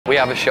We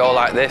have a show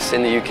like this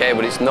in the UK,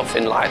 but it's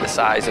nothing like the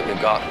size that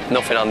we've got,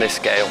 nothing on this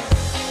scale.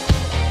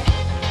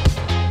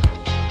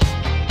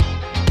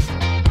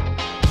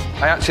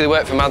 I actually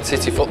work for Man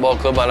City Football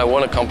Club and I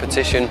won a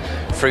competition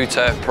through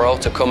Turf Pro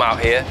to come out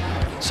here.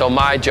 So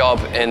my job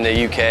in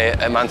the UK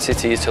at Man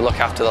City is to look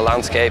after the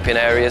landscaping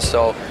areas.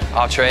 So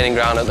our training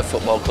ground at the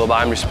football club,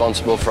 I'm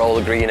responsible for all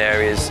the green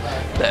areas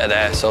that are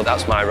there, so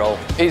that's my role.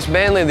 It's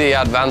mainly the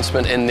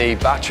advancement in the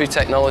battery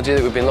technology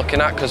that we've been looking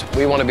at, because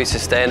we want to be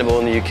sustainable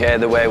in the UK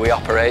the way we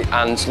operate,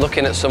 and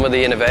looking at some of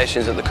the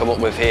innovations that they come up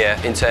with here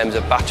in terms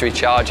of battery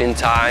charging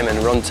time and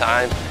run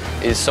time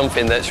is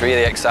something that's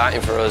really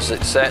exciting for us.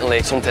 It's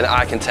certainly something that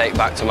I can take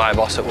back to my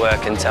boss at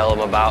work and tell them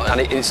about,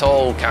 and it's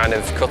all kind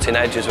of cutting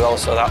edge as well,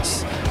 so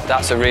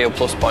that's a real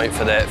plus point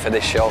for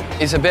this show.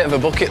 It's a bit of a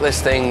bucket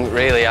list thing,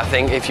 really. I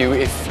think if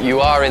you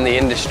are in the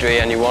industry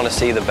and you want to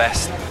see the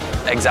best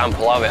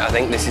example of it, I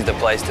think this is the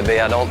place to be.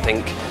 I don't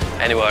think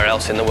anywhere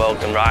else in the world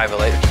can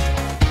rival it.